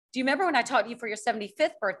Do you remember when I talked to you for your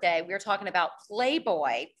 75th birthday? We were talking about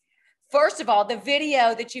Playboy. First of all, the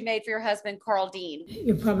video that you made for your husband, Carl Dean.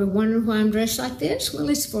 You're probably wondering why I'm dressed like this. Well,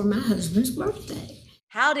 it's for my husband's birthday.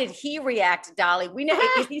 How did he react, Dolly? We know,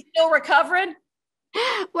 is he still recovering?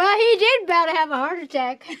 Well, he did about to have a heart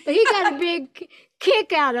attack, but he got a big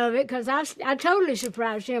kick out of it because I totally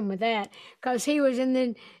surprised him with that because he was in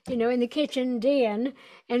the in the kitchen den,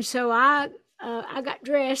 and so I got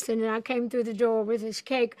dressed and then I came through the door with this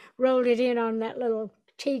cake, rolled it in on that little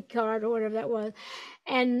tea card or whatever that was,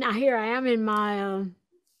 and here I am in my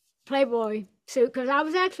Playboy suit because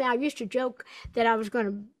I used to joke that I was going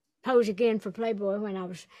to pose again for Playboy when I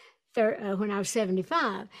was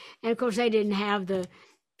 75, and of course they didn't have the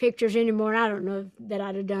pictures anymore. And I don't know that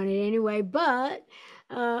I'd have done it anyway, but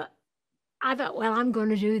I thought, well, I'm going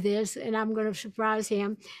to do this and I'm going to surprise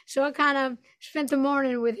him. So I kind of spent the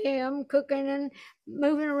morning with him, cooking and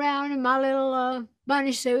moving around in my little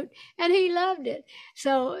bunny suit, and he loved it.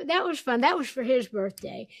 So that was fun. That was for his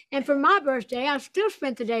birthday, and for my birthday, I still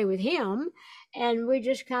spent the day with him, and we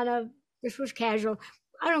just this was casual.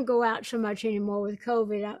 I don't go out so much anymore with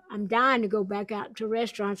COVID. I'm dying to go back out to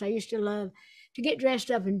restaurants. I used to love to get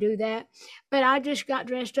dressed up and do that. But I just got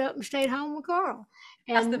dressed up and stayed home with Carl.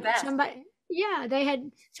 And that's the best.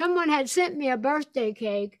 Someone had sent me a birthday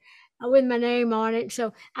cake with my name on it.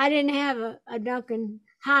 So I didn't have a Duncan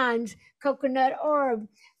Hines coconut or a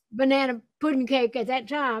banana pudding cake at that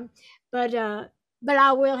time. But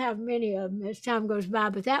I will have many of them as time goes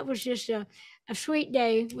by. But that was just a sweet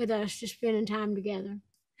day with us, just spending time together.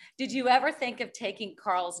 Did you ever think of taking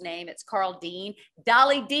Carl's name? It's Carl Dean.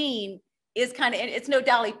 Dolly Dean is it's no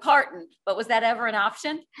Dolly Parton, but was that ever an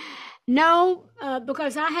option? No,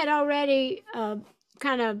 because I had already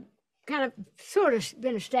kind of sort of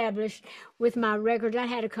been established with my records. I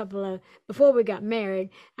had a couple of, before we got married,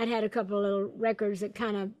 I'd had a couple of little records that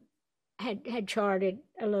kind of had charted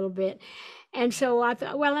a little bit. And so I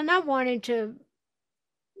thought, well, and I wanted to,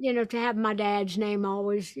 to have my dad's name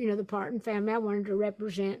always, the Parton family. I wanted to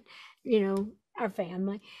represent, our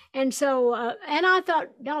family. And so, and I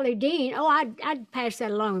thought Dolly Dean, I'd pass that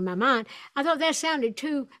along in my mind. I thought that sounded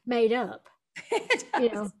too made up.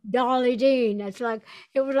 Dolly Dean. It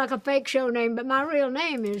was like a fake show name, but my real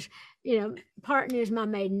name is, Parton is my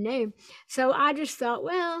maiden name. So I just thought,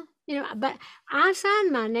 well, but I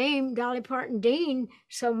signed my name, Dolly Parton Dean,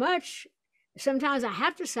 so much. Sometimes I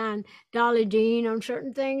have to sign Dolly Dean on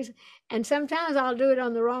certain things, and sometimes I'll do it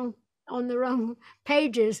on the wrong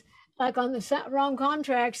pages, like on the wrong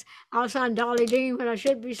contracts. I'll sign Dolly Dean when I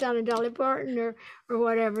should be signing Dolly Parton or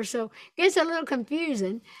whatever. So it gets a little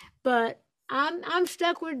confusing, but I'm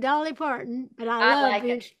stuck with Dolly Parton. But I love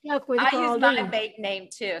being stuck with Carl Dean. I use my maiden name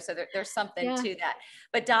too, so there's something to that.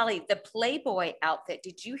 But Dolly, the Playboy outfit.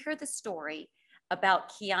 Did you hear the story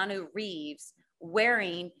about Keanu Reeves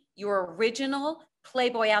wearing your original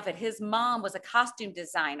Playboy outfit? His mom was a costume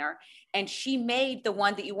designer and she made the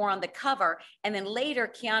one that you wore on the cover. And then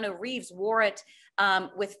later Keanu Reeves wore it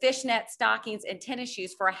with fishnet stockings and tennis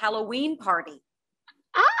shoes for a Halloween party.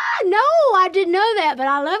 No, I didn't know that, but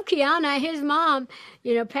I love Keanu. His mom,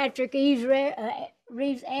 Patrick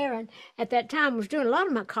Reeves Aaron at that time was doing a lot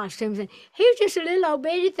of my costumes, and he was just a little old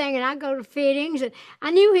bitty thing, and I go to fittings, and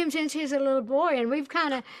I knew him since he was a little boy, and we've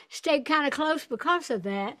kind of stayed kind of close because of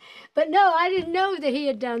that. But no, I didn't know that he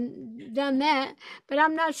had done that, but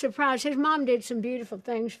I'm not surprised. His mom did some beautiful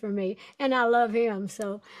things for me, and I love him,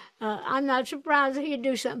 so I'm not surprised that he'd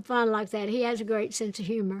do something fun like that. He has a great sense of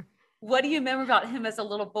humor. What do you remember about him as a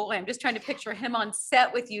little boy? I'm just trying to picture him on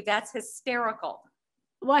set with you. That's hysterical.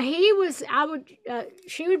 Well,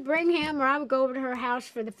 she would bring him, or I would go over to her house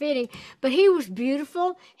for the fitting, but he was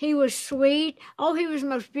beautiful. He was sweet. Oh, he was the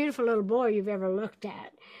most beautiful little boy you've ever looked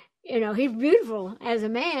at. He's beautiful as a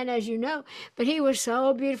man, as you know, but he was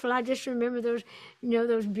so beautiful. I just remember those,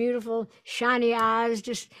 those beautiful shiny eyes,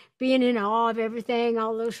 just being in awe of everything,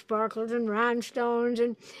 all those sparkles and rhinestones,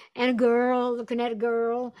 and a girl, looking at a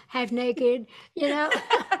girl, half naked,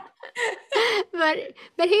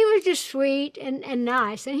 But he was just sweet and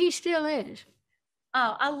nice, and he still is.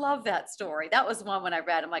 Oh, I love that story. That was one when I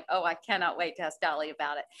read, I'm like, oh, I cannot wait to ask Dolly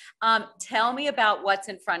about it. Tell me about what's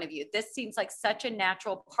in front of you. This seems like such a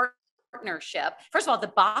natural partnership. First of all, the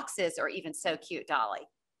boxes are even so cute, Dolly.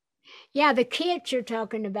 Yeah, the kits you're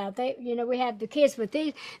talking about. We have the kits, but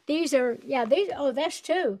these are, that's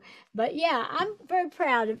two. But yeah, I'm very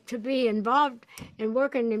proud to be involved and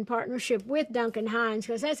working in partnership with Duncan Hines,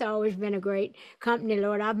 because that's always been a great company,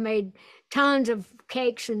 Lord. I've made tons of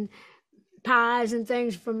cakes and pies and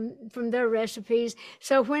things from their recipes.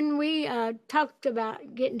 So when we talked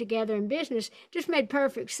about getting together in business, just made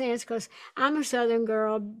perfect sense because I'm a Southern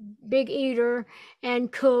girl, big eater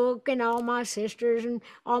and cook, and all my sisters and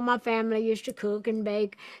all my family used to cook and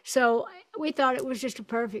bake. So we thought it was just a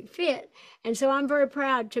perfect fit. And so I'm very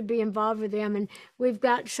proud to be involved with them. And we've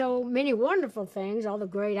got so many wonderful things, all the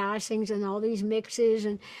great icings and all these mixes.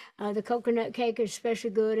 And the coconut cake is especially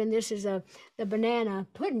good. And this is the banana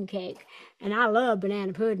pudding cake. And I love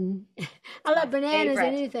banana pudding. I love bananas and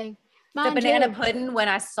anything. The banana pudding, when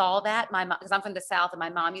I saw that, my mom, because I'm from the South and my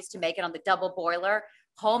mom used to make it on the double boiler,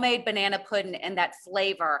 homemade banana pudding and that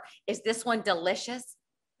flavor. Is this one delicious?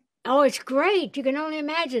 Oh, it's great. You can only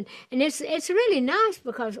imagine. And it's really nice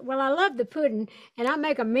because, well, I love the pudding and I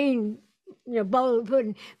make a mean, bowl of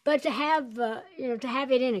pudding, but to have, to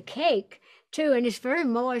have it in a cake too, and it's very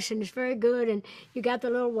moist and it's very good, and you got the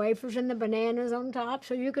little wafers and the bananas on top,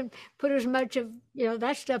 so you can put as much of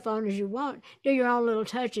that stuff on as you want, do your own little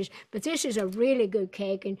touches. But this is a really good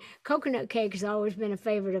cake, and coconut cake has always been a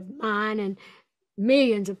favorite of mine and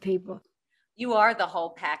millions of people. You are the whole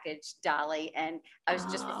package, Dolly, and I was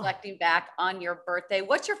just reflecting back on your birthday.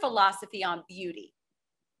 What's your philosophy on beauty?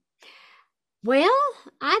 Well,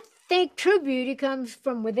 I think true beauty comes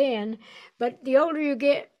from within, but the older you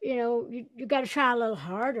get, you got to try a little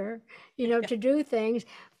harder, to do things.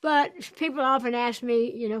 But people often ask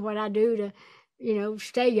me, what I do to,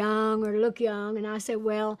 stay young or look young. And I say,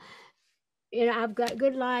 well, I've got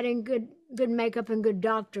good lighting, good makeup, and good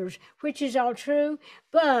doctors, which is all true.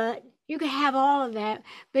 But you can have all of that.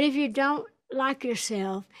 But if you don't like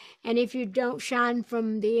yourself, and if you don't shine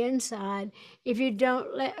from the inside, if you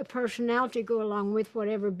don't let a personality go along with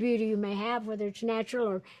whatever beauty you may have, whether it's natural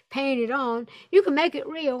or painted on, you can make it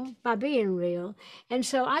real by being real. And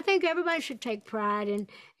so I think everybody should take pride, and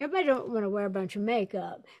everybody don't want to wear a bunch of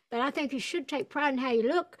makeup, but I think you should take pride in how you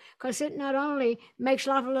look, because it not only makes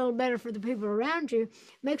life a little better for the people around you,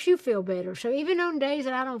 makes you feel better. So even on days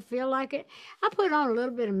that I don't feel like it, I put on a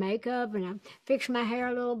little bit of makeup and I fix my hair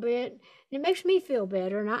a little bit. It makes me feel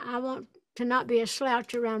better, and I want to not be a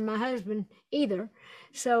slouch around my husband either.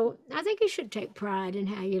 So I think you should take pride in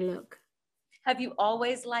how you look. Have you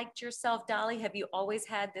always liked yourself, Dolly? Have you always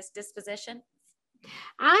had this disposition?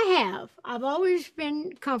 I have. I've always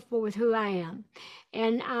been comfortable with who I am.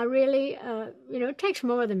 And I really, it takes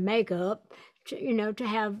more than makeup to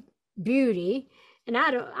have beauty. And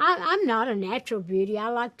I'm not a natural beauty. I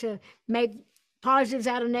like to make positives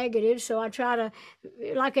out of negatives. So I try to,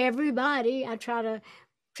 like everybody, I try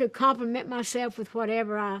to compliment myself with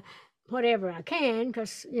whatever I can,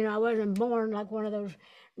 because I wasn't born like one of those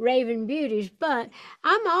raven beauties. But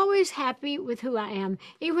I'm always happy with who I am.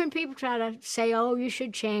 Even when people try to say, oh, you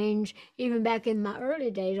should change, even back in my early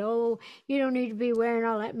days, oh, you don't need to be wearing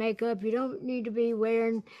all that makeup, you don't need to be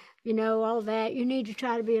wearing all that, you need to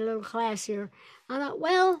try to be a little classier. I thought,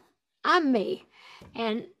 well, I'm me,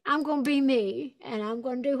 and I'm going to be me, and I'm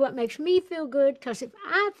going to do what makes me feel good, because if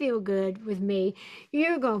I feel good with me,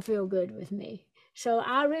 you're going to feel good with me. So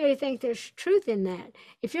I really think there's truth in that.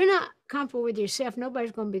 If you're not comfortable with yourself,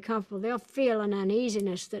 nobody's going to be comfortable. They'll feel an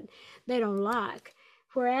uneasiness that they don't like.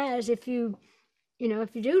 Whereas if you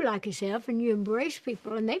do like yourself and you embrace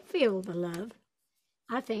people and they feel the love,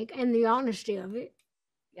 I think, and the honesty of it.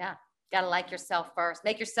 Yeah. Got to like yourself first.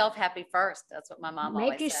 Make yourself happy first. That's what my mom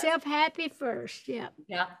always says. Make yourself happy first. Yeah.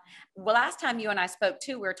 Yeah. Well, last time you and I spoke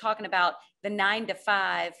too, we were talking about the 9 to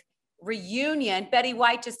 5 reunion. Betty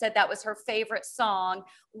White just said that was her favorite song.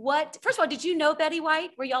 First of all, did you know Betty White?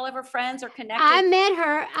 Were y'all ever friends or connected? I met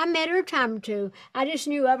her a time or two. I just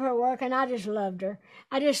knew of her work and I just loved her.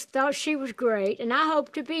 I just thought she was great, and I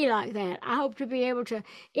hope to be like that. I hope to be able to,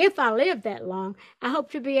 if I live that long, I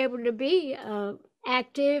hope to be able to be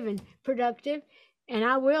active and productive, and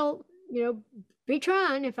I will, be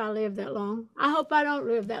trying if I live that long. I hope I don't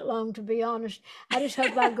live that long, to be honest. I just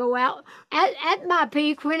hope I go out at my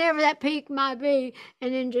peak, whenever that peak might be,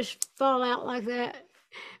 and then just fall out like that.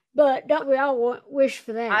 But don't we all wish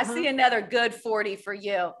for that? I see another good 40 for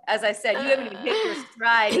you. As I said, you haven't even hit your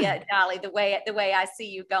stride yet, Dolly, the way I see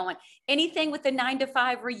you going. Anything with the 9 to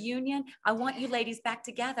 5 reunion? I want you ladies back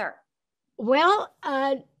together. Well,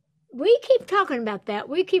 we keep talking about that.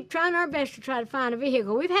 We keep trying our best to try to find a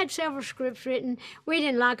vehicle. We've had several scripts written. We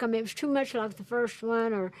didn't like them. It was too much like the first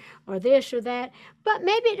one, or this or that. But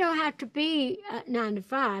maybe it don't have to be 9 to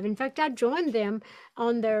 5. In fact, I joined them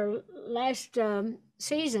on their last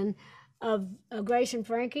season of Grace and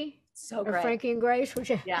Frankie. So great. Frankie and Grace. Which,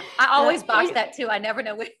 yeah, I always box that too. I never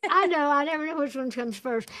know which. I know. I never know which one comes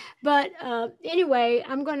first. But anyway,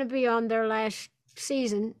 I'm going to be on their last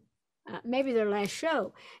season maybe their last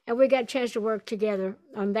show. And we got a chance to work together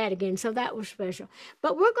on that again. So that was special.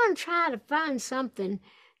 But we're going to try to find something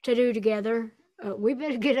to do together. We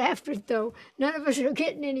better get after it, though. None of us are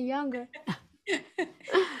getting any younger.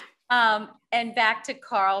 And back to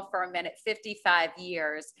Carl for a minute, 55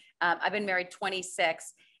 years. I've been married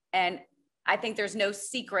 26, and I think there's no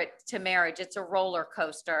secret to marriage. It's a roller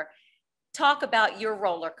coaster. Talk about your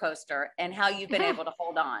roller coaster and how you've been able to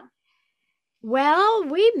hold on. Well,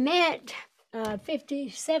 we met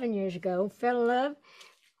 57 years ago, fell in love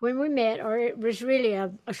when we met, or it was really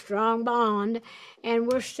a strong bond, and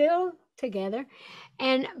we're still together.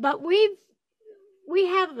 But we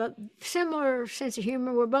have a similar sense of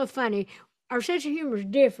humor. We're both funny. Our sense of humor is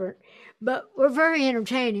different, but we're very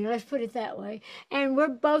entertaining, let's put it that way. And we're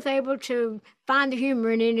both able to find the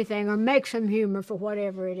humor in anything or make some humor for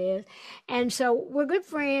whatever it is. And so we're good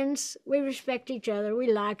friends. We respect each other.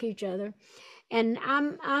 We like each other. And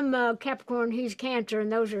I'm a Capricorn, he's Cancer,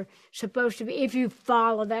 and those are supposed to be, if you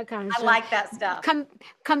follow that kind of stuff. I like that stuff.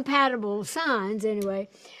 Compatible signs, anyway.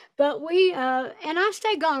 But and I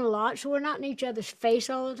stay gone a lot, so we're not in each other's face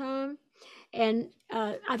all the time. And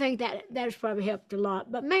I think that has probably helped a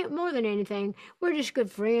lot. But more than anything, we're just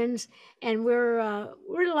good friends, and we're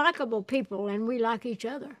likable people, and we like each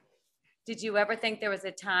other. Did you ever think there was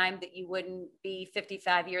a time that you wouldn't be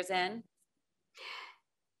 55 years in?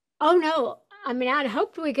 Oh, no. I mean, I'd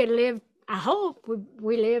hoped we could live. I hope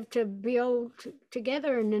we live to be old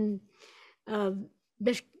together, and then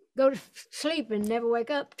just go to sleep and never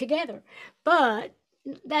wake up together. But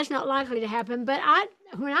that's not likely to happen. But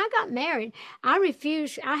when I got married, I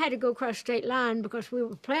refused. I had to go across state line because we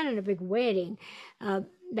were planning a big wedding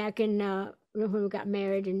back in when we got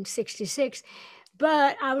married in '66.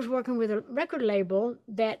 But I was working with a record label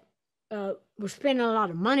that was spending a lot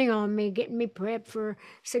of money on me, getting me prepped for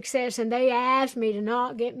success, and they asked me to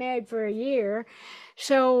not get married for a year.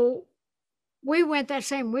 So we went that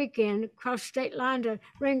same weekend across the state line to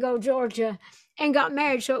Ringo, Georgia, and got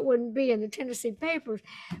married so it wouldn't be in the Tennessee papers.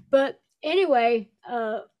 But anyway,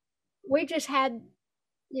 we just had,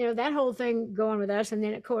 that whole thing going with us. And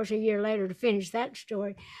then, of course, a year later to finish that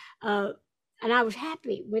story, and I was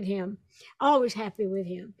happy with him, always happy with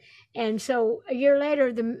him. And so a year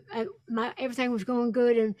later, everything was going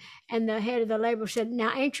good, and the head of the label said,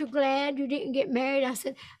 "Now, ain't you glad you didn't get married?" I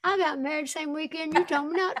said, "I got married the same weekend you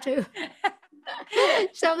told me not to."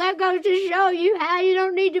 So that goes to show you how you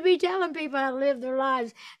don't need to be telling people how to live their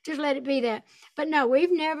lives. Just let it be that. But no,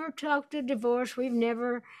 we've never talked to divorce. We've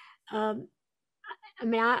never, I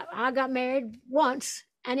got married once,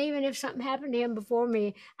 and even if something happened to him before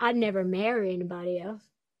me, I'd never marry anybody else.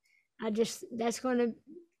 That's going to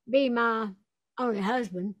be my only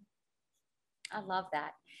husband. I love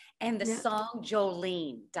that. And the song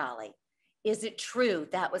Jolene, Dolly, is it true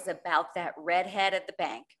that was about that redhead at the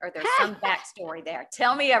bank, or there's some backstory there?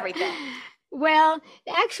 Tell me everything. Well,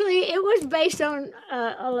 actually, it was based on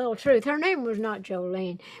a little truth. Her name was not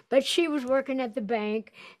Jolene, but she was working at the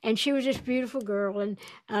bank, and she was this beautiful girl, and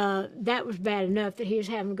that was bad enough that he was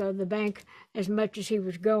having to go to the bank as much as he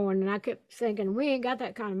was going, and I kept thinking, we ain't got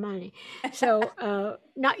that kind of money. So,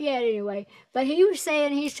 not yet anyway. But he was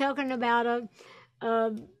saying, he's talking about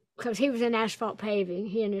because he was in asphalt paving,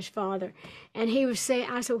 he and his father, and he was saying,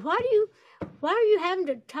 I said, why are you having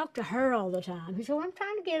to talk to her all the time? He said, well, I'm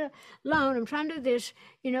trying to get a loan. I'm trying to do this,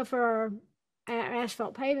 for our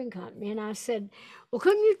asphalt paving company. And I said, well,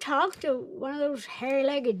 couldn't you talk to one of those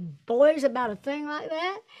hairy-legged boys about a thing like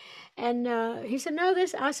that? And he said, no,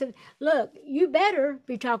 I said, look, you better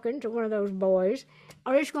be talking to one of those boys,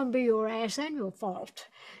 or it's going to be your ass and your fault.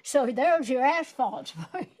 So there's your asphalt.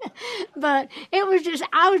 But I was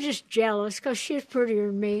just jealous because she's prettier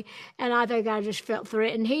than me, and I think I just felt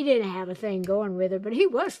threatened. He didn't have a thing going with her, but he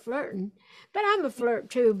was flirting. But I'm a flirt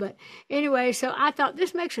too. But anyway, so I thought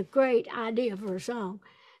this makes a great idea for a song.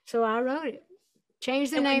 So I wrote it.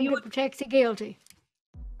 Changed the name to Protect the Guilty.